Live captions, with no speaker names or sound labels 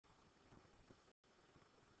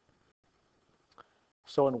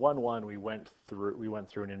So in 1.1 we went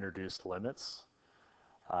through and introduced limits,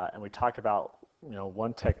 and we talked about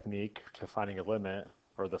one technique to finding a limit,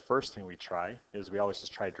 or the first thing we try is we always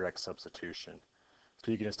just try direct substitution.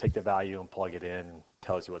 So you can just take the value and plug it in, and it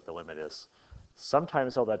tells you what the limit is.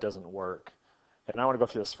 Sometimes though that doesn't work, and I want to go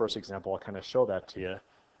through this first example. I'll kind of show that to you.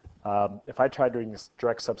 If I try doing this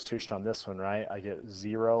direct substitution on this one, right, I get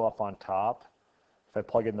 0 up on top. If I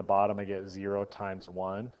plug in the bottom, I get 0 times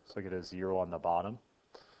 1, so I get a 0 on the bottom.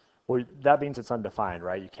 Well, that means it's undefined,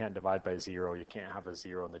 right? You can't divide by 0. You can't have a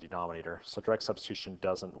 0 in the denominator. So direct substitution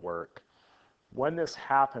doesn't work. When this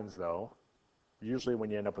happens, though, usually when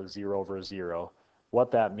you end up with 0 over 0, what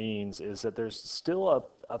that means is that there's still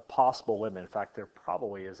a possible limit. In fact, there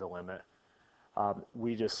probably is a limit.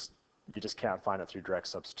 You just can't find it through direct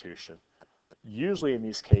substitution. Usually in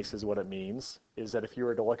these cases, what it means is that if you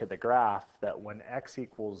were to look at the graph, that when x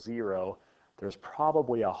equals 0, there's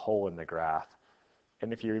probably a hole in the graph.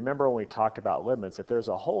 And if you remember when we talked about limits, if there's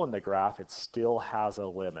a hole in the graph, it still has a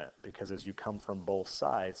limit, because as you come from both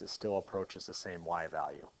sides, it still approaches the same y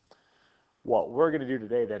value. What we're going to do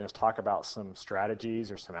today then is talk about some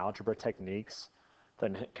strategies or some algebra techniques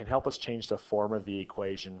that can help us change the form of the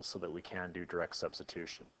equation so that we can do direct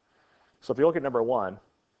substitution. So if you look at number 1,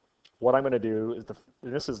 what I'm going to do is,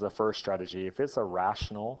 this is the first strategy. If it's a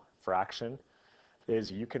rational fraction,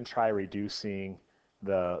 is you can try reducing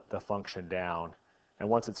the function down. And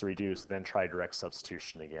once it's reduced, then try direct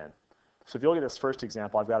substitution again. So if you look at this first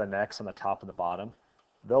example, I've got an x on the top and the bottom.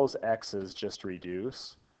 Those x's just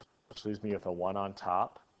reduce, which leaves me with a 1 on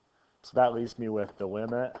top. So that leaves me with the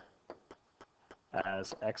limit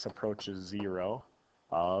as x approaches 0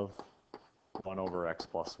 of 1 over x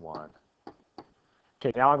plus 1.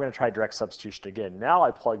 Okay, now I'm going to try direct substitution again. Now I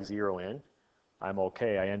plug 0 in. I'm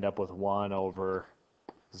okay. I end up with 1 over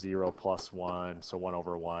 0 plus 1, so 1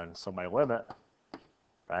 over 1. So my limit,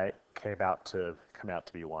 right, came out to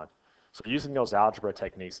be 1. So using those algebra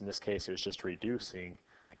techniques, in this case it was just reducing,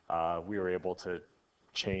 we were able to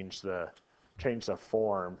change the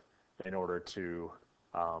form in order to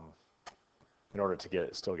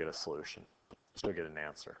still get a solution, still get an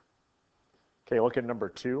answer. Okay, look at number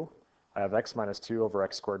 2. I have x minus 2 over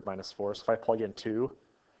x squared minus 4. So if I plug in 2,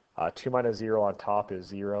 2 minus 0 on top is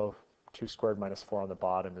 0. 2 squared minus 4 on the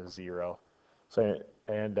bottom is 0. So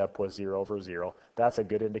I end up with 0 over 0. That's a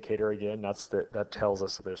good indicator again. That tells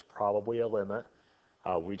us that there's probably a limit.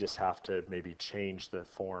 We just have to maybe change the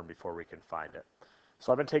form before we can find it.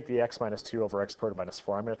 So I'm going to take the x minus 2 over x squared minus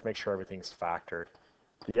 4. I'm going to have to make sure everything's factored.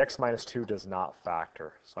 The x minus 2 does not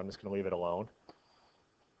factor, so I'm just going to leave it alone.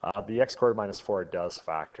 The x squared minus 4 does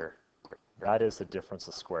factor. That is the difference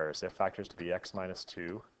of squares. It factors to be x minus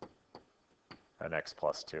 2 and x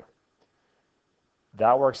plus 2.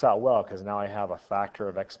 That works out well because now I have a factor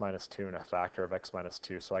of x minus 2 and a factor of x minus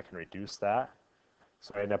 2, so I can reduce that.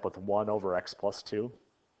 So I end up with 1 over x plus 2.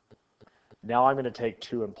 Now I'm going to take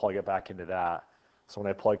 2 and plug it back into that. So when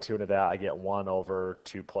I plug 2 into that, I get 1 over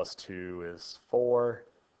 2 plus 2 is 4.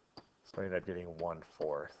 So I end up getting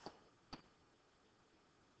 1/4.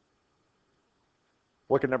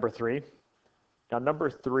 Look at number 3. Now number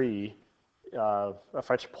 3,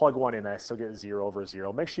 if I plug 1 in, I still get 0 over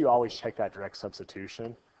 0. Make sure you always check that direct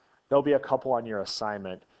substitution. There'll be a couple on your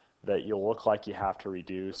assignment that you'll look like you have to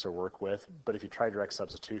reduce or work with, but if you try direct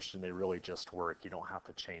substitution, they really just work. You don't have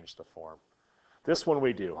to change the form. This one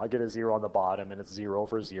we do. I get a 0 on the bottom, and it's 0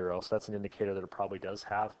 over 0, so that's an indicator that it probably does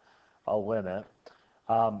have a limit.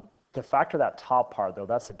 To factor that top part, though,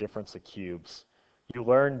 that's the difference of cubes. You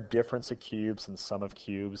learned difference of cubes and sum of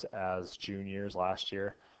cubes as juniors last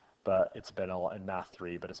year, but it's been in Math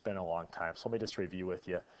 3, but it's been a long time. So let me just review with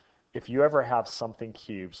you. If you ever have something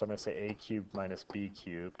cubed, so I'm going to say a cubed minus b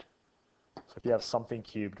cubed. So if you have something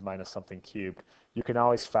cubed minus something cubed, you can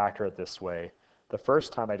always factor it this way. The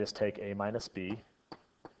first time I just take a minus b.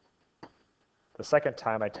 The second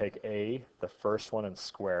time I take a, the first one, and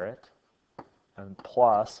square it, and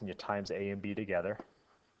plus, and you times a and b together.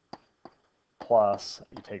 Plus,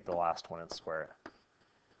 you take the last one and square it.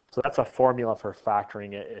 So that's a formula for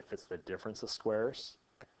factoring it if it's the difference of squares.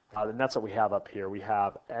 And that's what we have up here. We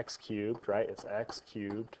have x cubed, right? It's x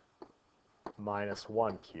cubed minus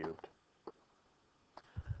 1 cubed.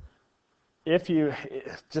 If you,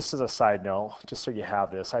 just as a side note, just so you have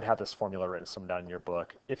this, I'd have this formula written some down in your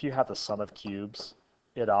book. If you have the sum of cubes,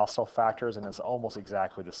 it also factors and it's almost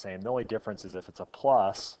exactly the same. The only difference is if it's a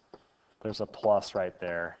plus, there's a plus right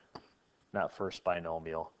there. That first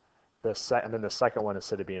binomial. And then the second one,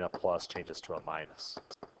 instead of being a plus, changes to a minus.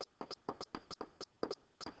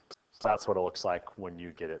 So that's what it looks like when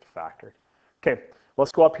you get it factored. Okay,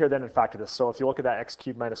 Let's go up here then and factor this. So if you look at that x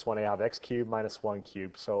cubed minus 1a, I have x cubed minus 1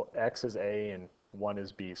 cubed. So x is a and 1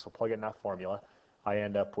 is b. So plug it in that formula. I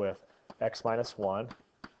end up with x minus 1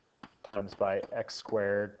 times by x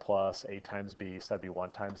squared plus a times b. So that'd be 1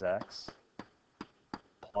 times x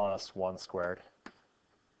plus 1 squared.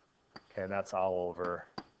 Okay, and that's all over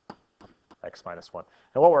x minus 1.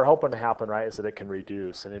 And what we're hoping to happen, right, is that it can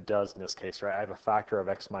reduce, and it does in this case, right? I have a factor of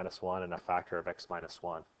x minus 1 and a factor of x minus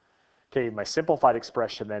 1. Okay, my simplified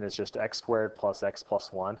expression then is just x squared plus x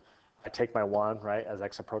plus 1. I take my 1, right, as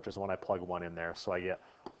x approaches 1, I plug 1 in there. So I get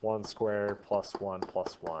 1 squared plus 1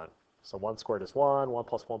 plus 1. So 1 squared is 1, 1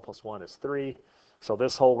 plus 1 plus 1 is 3. So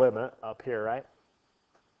this whole limit up here, right,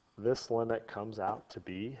 this limit comes out to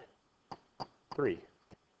be 3.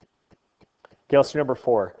 Okay, let's do number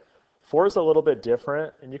 4. 4 is a little bit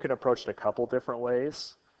different, and you can approach it a couple different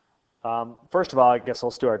ways. First of all, I guess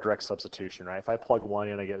let's do our direct substitution, right? If I plug 1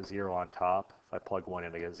 in, I get 0 on top. If I plug 1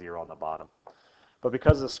 in, I get 0 on the bottom. But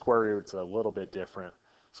because the square root's a little bit different.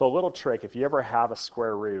 So a little trick, if you ever have a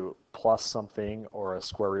square root plus something or a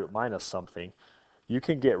square root minus something, you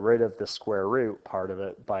can get rid of the square root part of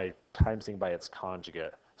it by timesing by its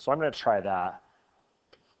conjugate. So I'm going to try that.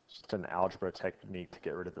 Just an algebra technique to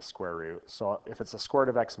get rid of the square root. So if it's the square root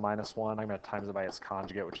of x minus 1, I'm going to times it by its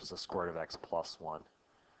conjugate, which is the square root of x plus 1.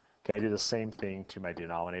 Okay, I do the same thing to my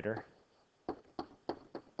denominator.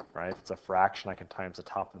 Right? If it's a fraction, I can times the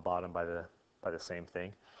top and bottom by the same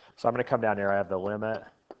thing. So I'm going to come down here. I have the limit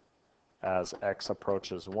as x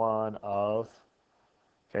approaches 1 of,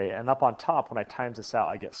 okay, and up on top, when I times this out,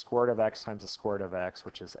 I get square root of x times the square root of x,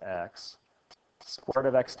 which is x. Square root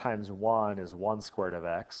of x times 1 is 1 square root of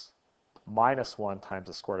x. Minus 1 times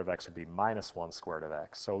the square root of x would be minus 1 square root of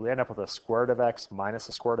x. So we end up with a square root of x minus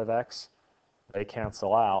the square root of x. They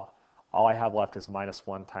cancel out. All I have left is minus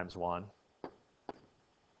 1 times 1,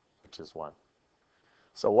 which is 1.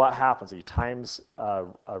 So what happens? You times a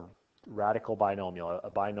radical binomial, a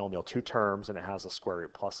binomial, 2 terms, and it has a square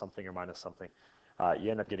root, plus something or minus something.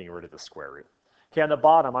 You end up getting rid of the square root. Okay, on the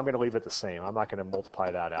bottom, I'm going to leave it the same. I'm not going to multiply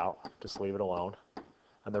that out. Just leave it alone.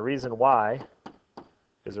 And the reason why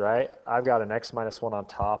is, right, I've got an x minus 1 on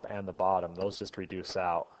top and the bottom. Those just reduce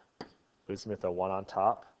out. Leaves me with a 1 on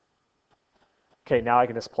top. Okay, now I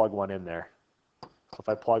can just plug 1 in there. So if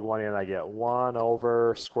I plug 1 in, I get 1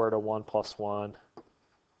 over square root of 1 plus 1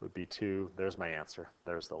 would be 2. There's my answer.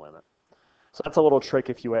 There's the limit. So that's a little trick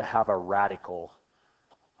if you have a radical,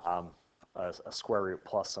 a square root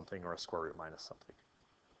plus something or a square root minus something.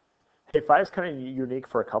 Hey, 5 is kind of unique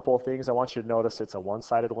for a couple of things. I want you to notice it's a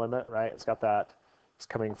one-sided limit, right? It's got that, it's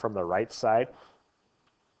coming from the right side.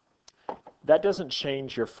 That doesn't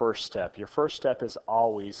change your first step. Your first step is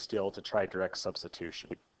always still to try direct substitution.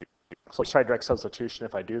 So let's try direct substitution.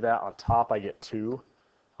 If I do that, on top I get 2.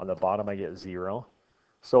 On the bottom I get 0.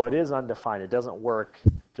 So it is undefined. It doesn't work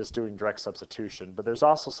just doing direct substitution. But there's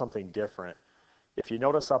also something different. If you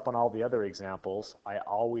notice up on all the other examples, I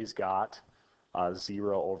always got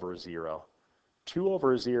 0 over 0. 2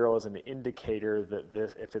 over 0 is an indicator that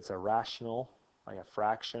this, if it's a rational, like a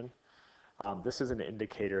fraction, this is an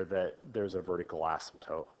indicator that there's a vertical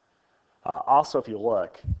asymptote. Also, if you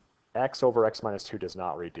look, x over x minus 2 does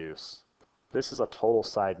not reduce. This is a total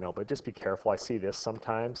side note, but just be careful. I see this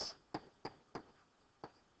sometimes.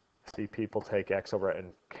 See people take x over it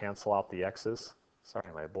and cancel out the x's. Sorry,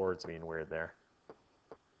 my board's being weird there.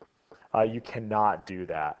 You cannot do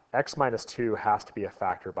that. X minus 2 has to be a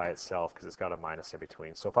factor by itself because it's got a minus in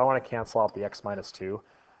between. So if I want to cancel out the x minus 2,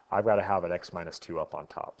 I've got to have an x minus 2 up on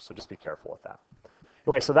top. So just be careful with that.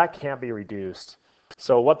 Okay, so that can't be reduced.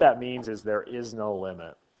 So what that means is there is no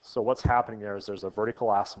limit. So what's happening there is there's a vertical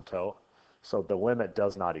asymptote. So the limit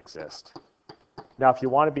does not exist. Now, if you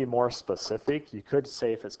want to be more specific, you could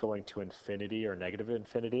say if it's going to infinity or negative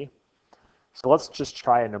infinity. So let's just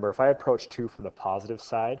try a number. If I approach 2 from the positive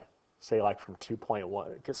side, say like from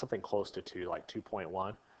 2.1, get something close to 2, like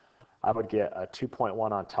 2.1, I would get a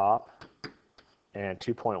 2.1 on top, and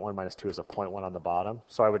 2.1 minus 2 is a 0.1 on the bottom.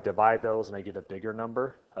 So I would divide those and I get a bigger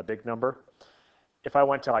number, a big number. If I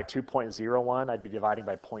went to like 2.01, I'd be dividing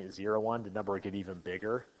by 0.01, the number would get even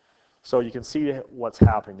bigger. So you can see what's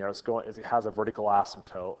happening there. It has a vertical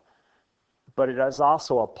asymptote, but it is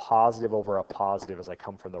also a positive over a positive as I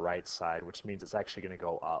come from the right side, which means it's actually going to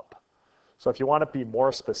go up. So if you want to be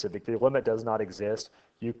more specific, the limit does not exist.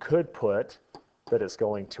 You could put that it's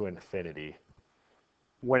going to infinity.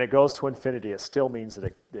 When it goes to infinity, it still means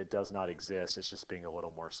that it does not exist. It's just being a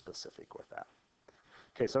little more specific with that.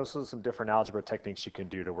 Okay, so those are some different algebra techniques you can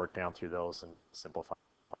do to work down through those and simplify.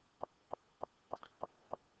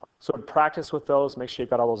 So practice with those. Make sure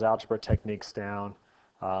you've got all those algebra techniques down.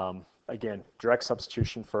 again, direct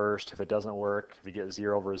substitution first. If it doesn't work, if you get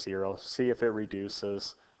 0 over 0, see if it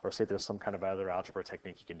reduces, or see if there's some kind of other algebra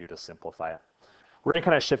technique you can do to simplify it. We're going to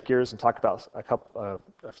kind of shift gears and talk about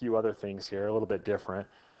a few other things here, a little bit different.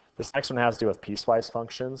 This next one has to do with piecewise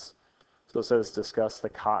functions. So it says discuss the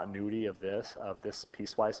continuity of this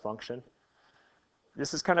piecewise function.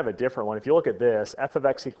 This is kind of a different one. If you look at this, f of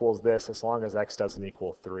x equals this as long as x doesn't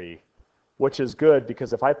equal 3, which is good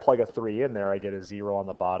because if I plug a 3 in there, I get a 0 on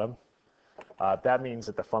the bottom. That means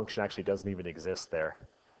that the function actually doesn't even exist there.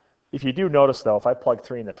 If you do notice, though, if I plug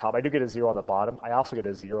 3 in the top, I do get a 0 on the bottom. I also get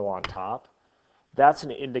a 0 on top. That's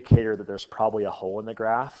an indicator that there's probably a hole in the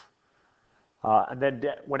graph. And then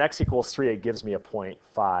when x equals 3, it gives me a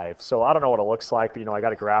 0.5. So I don't know what it looks like, but I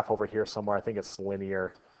got a graph over here somewhere. I think it's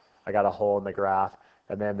linear. I got a hole in the graph.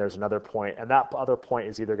 And then there's another point. And that other point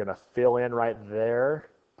is either going to fill in right there.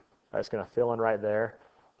 It's going to fill in right there.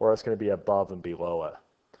 Or it's going to be above and below it.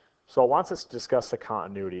 So it wants us to discuss the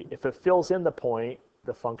continuity. If it fills in the point,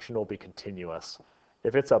 the function will be continuous.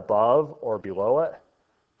 If it's above or below it,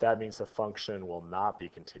 that means the function will not be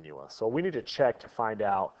continuous. So we need to check to find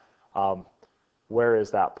out where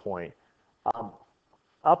is that point.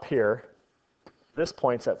 Up here, this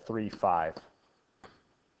point's at 3, 5.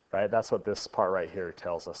 Right? That's what this part right here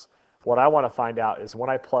tells us. What I want to find out is when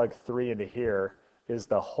I plug 3 into here, is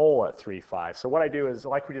the hole at 3, 5. So what I do is,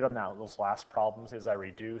 like we did on those last problems, is I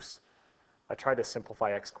try to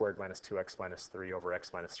simplify x squared minus 2x minus 3 over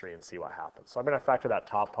x minus 3 and see what happens. So I'm going to factor that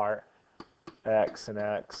top part, x and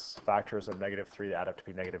x, factors of -3 that add up to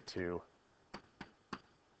be -2.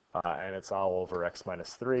 And it's all over x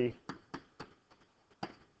minus 3.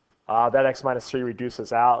 That x minus 3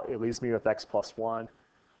 reduces out. It leaves me with x plus 1.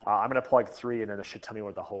 I'm going to plug 3 in, and it should tell me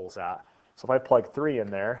where the hole's at. So if I plug 3 in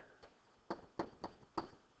there,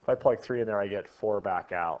 I get 4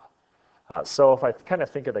 back out. So if I kind of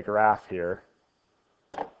think of the graph here,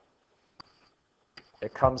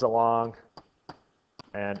 it comes along,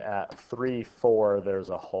 and at 3, 4, there's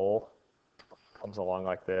a hole. Comes along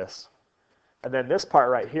like this. And then this part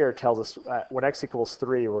right here tells us when x equals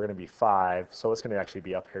 3, we're going to be 5. So it's going to actually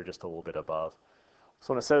be up here just a little bit above.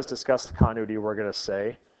 So when it says discuss the continuity, we're going to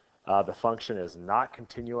say the function is not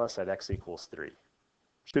continuous at x equals 3.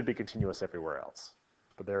 Should be continuous everywhere else.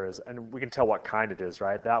 But there is, and we can tell what kind it is,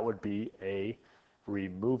 right? That would be a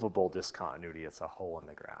removable discontinuity. It's a hole in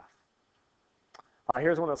the graph.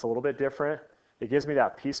 Here's one that's a little bit different. It gives me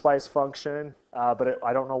that piecewise function, but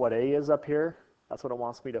I don't know what a is up here. That's what it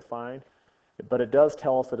wants me to find. But it does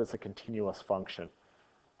tell us that it's a continuous function.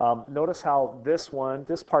 Notice how this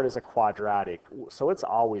part is a quadratic, so it's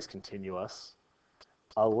always continuous.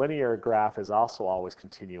 A linear graph is also always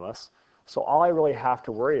continuous. So all I really have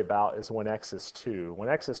to worry about is when x is 2. When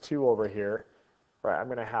x is 2 over here, right, I'm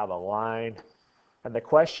going to have a line. And the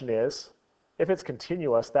question is, if it's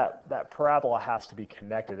continuous, that parabola has to be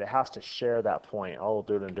connected. It has to share that point. I'll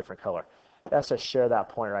do it in a different color. It has to share that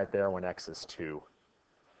point right there when x is 2.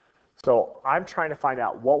 So I'm trying to find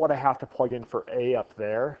out what would I have to plug in for a up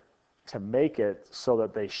there to make it so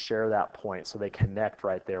that they share that point, so they connect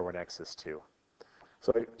right there when x is 2.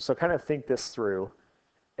 So kind of think this through.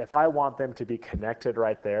 If I want them to be connected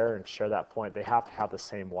right there and share that point, they have to have the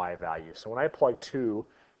same y value. So when I plug 2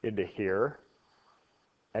 into here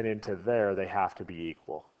and into there, they have to be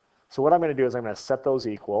equal. So what I'm going to do is I'm going to set those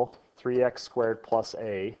equal. 3x squared plus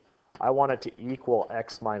a. I want it to equal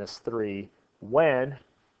x minus 3 when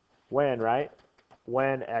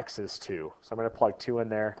x is 2. So I'm going to plug 2 in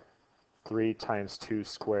there. 3 times 2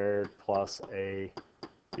 squared plus a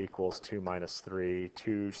equals 2 minus 3.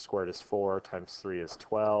 2 squared is 4 times 3 is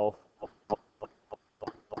 12.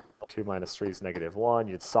 2 minus 3 is -1.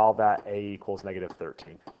 You'd solve that. A equals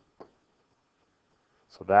 -13.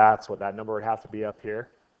 So that's what that number would have to be up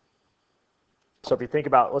here. So if you think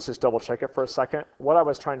about, let's just double check it for a second. What I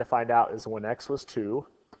was trying to find out is when x was 2,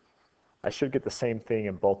 I should get the same thing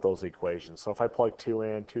in both those equations. So if I plug 2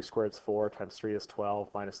 in, 2 squared is 4 times 3 is 12,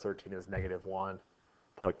 minus 13 is -1.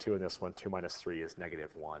 Plug 2 in this one, 2 minus 3 is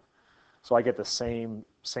 -1. So I get the same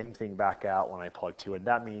thing back out when I plug 2 in.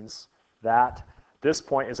 That means that this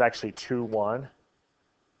point is actually 2, 1.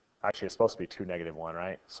 Actually, it's supposed to be 2, -1,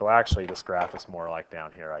 right? So actually, this graph is more like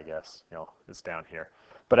down here, I guess. It's down here.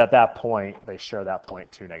 But at that point, they share that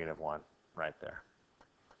point 2, -1 right there.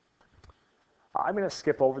 I'm going to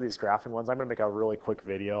skip over these graphing ones. I'm going to make a really quick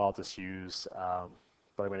video. I'll just use, but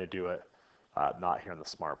I'm going to do it not here on the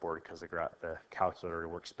smartboard because the calculator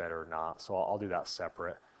works better or not. So I'll do that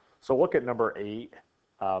separate. So look at number 8.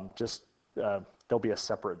 There'll be a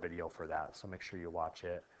separate video for that. So make sure you watch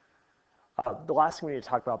it. The last thing we need to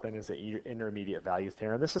talk about then is the intermediate value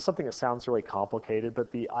theorem. This is something that sounds really complicated,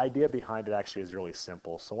 but the idea behind it actually is really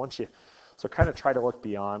simple. So kind of try to look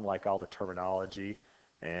beyond like all the terminology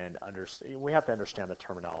and understand. We have to understand the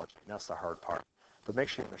terminology, and that's the hard part. But make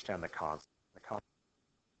sure you understand the concept. The concept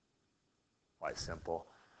is quite simple.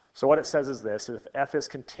 So what it says is this: if f is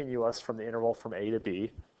continuous from the interval from a to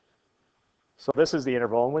b, so this is the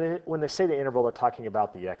interval, and when they say the interval, they're talking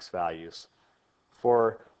about the x values.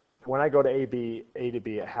 For when I go to a to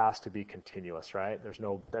b, it has to be continuous, right?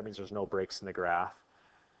 That means there's no breaks in the graph.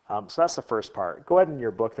 So that's the first part. Go ahead in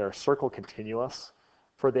your book there, circle continuous.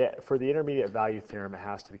 For the intermediate value theorem, it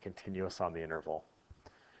has to be continuous on the interval.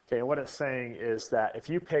 Okay, and what it's saying is that if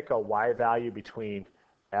you pick a y value between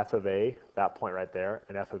f of a, that point right there,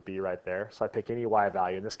 and f of b right there, so I pick any y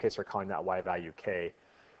value, in this case we're calling that y value k,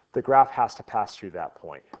 the graph has to pass through that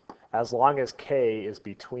point. As long as k is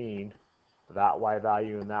between that y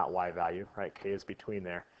value and that y value, right, k is between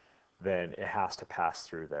there, then it has to pass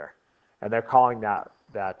through there. And they're calling that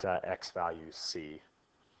x value c.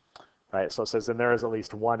 Right, so it says then there is at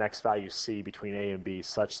least one x value c between a and b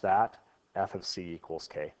such that f of c equals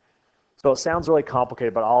k. So it sounds really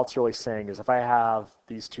complicated, but all it's really saying is if I have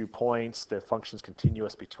these 2 points, the function's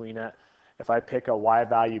continuous between it. If I pick a y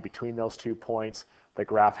value between those 2 points, the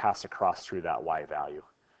graph has to cross through that y value.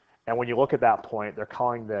 And when you look at that point, they're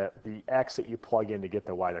calling the x that you plug in to get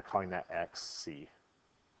the y, they're calling that xc.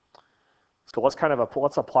 So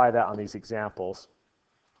let's apply that on these examples.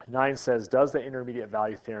 9 says, does the intermediate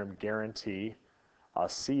value theorem guarantee a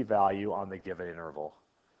c value on the given interval?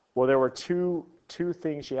 Well, there were two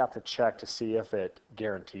things you have to check to see if it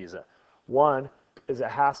guarantees it. One is it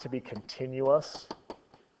has to be continuous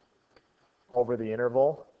over the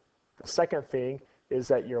interval. The second thing is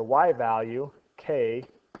that your y value, k,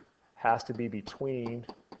 has to be between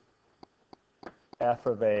f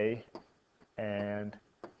of a and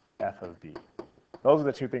f of b. Those are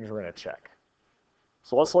the 2 things we're going to check.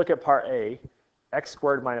 So let's look at part A. X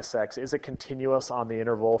squared minus x, is it continuous on the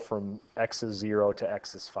interval from x is 0 to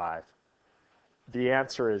x is 5? The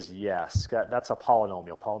answer is yes. That's a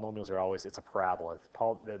polynomial. Polynomials are always, it's a parabola.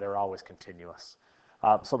 They're always continuous.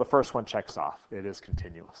 So the first one checks off. It is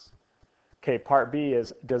continuous. Okay, part B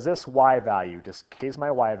is, does this y value, k is my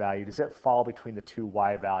y value, does it fall between the 2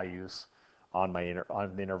 y values on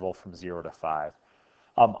the interval from 0 to 5?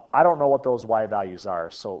 I don't know what those y values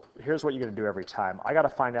are, so here's what you're going to do every time. I got to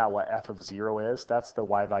find out what f of 0 is. That's the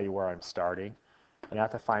y value where I'm starting. And I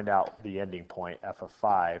have to find out the ending point, f of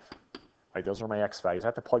 5. Right, those are my x values. I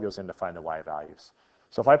have to plug those in to find the y values.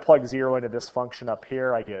 So if I plug 0 into this function up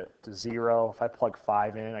here, I get 0. If I plug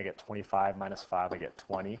 5 in, I get 25 minus 5, I get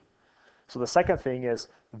 20. So the second thing is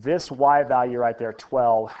this y value right there,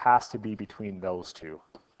 12, has to be between those two,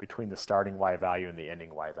 between the starting y value and the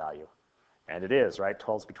ending y value. And it is, right?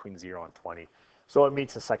 12 is between 0 and 20. So it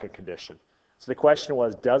meets the second condition. So the question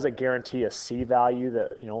was, does it guarantee a c value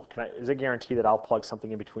that, is it guarantee that I'll plug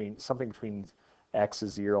something between x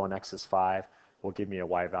is 0 and x is 5 will give me a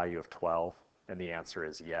y value of 12? And the answer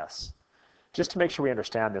is yes. Just to make sure we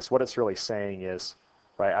understand this, what it's really saying is,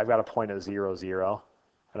 right, I've got a point at 0, 0,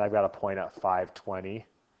 and I've got a point at 5, 20.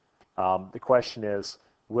 The question is,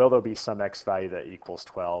 will there be some x value that equals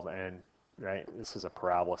 12? And right, this is a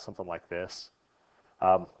parabola, something like this.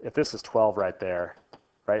 If this is 12 right there,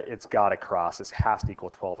 right, it's got to cross. This has to equal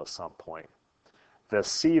 12 at some point. The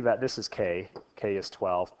c, this is k is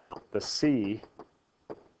 12. The c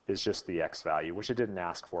is just the x value, which it didn't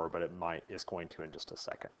ask for, but is going to in just a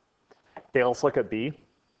second. Okay, let's look at b.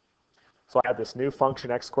 So I have this new function,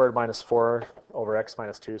 x squared minus 4 over x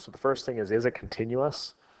minus 2. So the first thing is it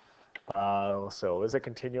continuous? So is it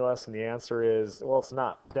continuous? And the answer is, well, it's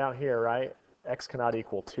not. Down here, right? X cannot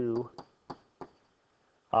equal 2.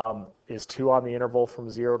 Is 2 on the interval from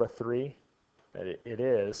 0 to 3? It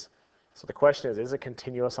is. So the question is it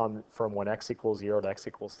continuous from when x equals 0 to x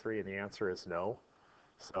equals 3? And the answer is no.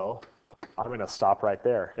 So I'm going to stop right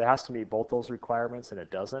there. It has to meet both those requirements, and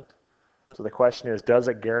it doesn't. So the question is, does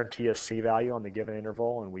it guarantee a c value on the given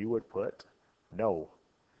interval? And we would put no.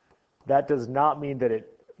 That does not mean that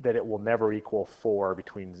it will never equal 4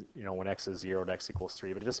 between, when x is 0 and x equals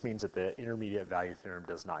 3, but it just means that the intermediate value theorem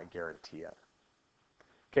does not guarantee it.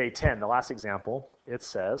 Okay, 10, the last example, it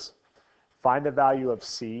says, find the value of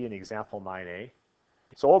c in example 9a.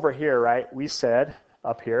 So over here, right, we said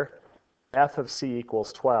up here, f of c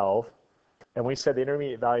equals 12, and we said the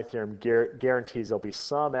intermediate value theorem guarantees there'll be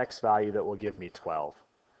some x value that will give me 12.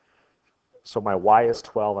 So my y is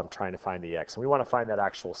 12, I'm trying to find the x, and we want to find that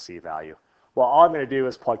actual c value. Well, all I'm going to do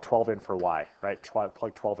is plug 12 in for y, right?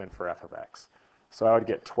 Plug 12 in for f of x. So I would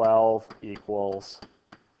get 12 equals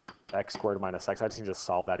x squared minus x. I just need to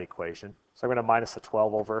solve that equation. So I'm going to minus the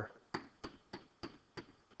 12 over,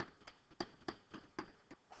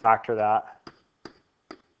 factor that.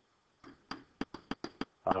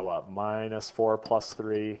 Minus 4 plus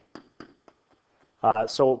 3.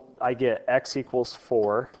 So I get x equals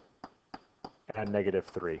 4 and negative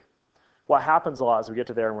 3. What happens a lot is we get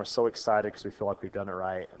to there and we're so excited because we feel like we've done it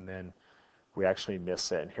right, and then we actually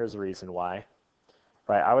miss it. And here's the reason why.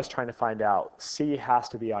 Right, I was trying to find out, C has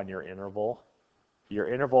to be on your interval.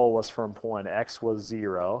 Your interval was from when x was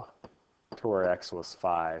 0 to where x was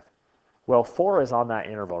 5. Well, 4 is on that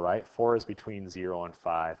interval, right? 4 is between 0 and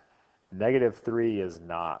 5. Negative 3 is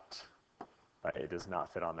not. Right? It does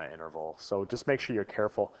not fit on that interval. So just make sure you're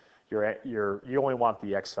careful. You only want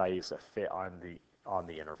the x values that fit on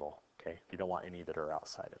the interval. Okay, you don't want any that are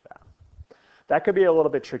outside of that. That could be a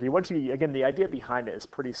little bit tricky. Again, the idea behind it is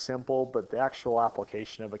pretty simple, but the actual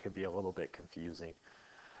application of it could be a little bit confusing.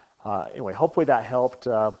 Anyway, hopefully that helped.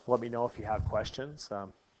 Let me know if you have questions.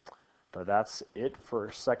 But that's it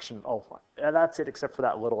for section. Oh, that's it except for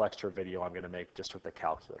that little extra video I'm going to make just with the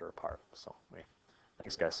calculator part. So,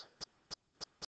 thanks, guys.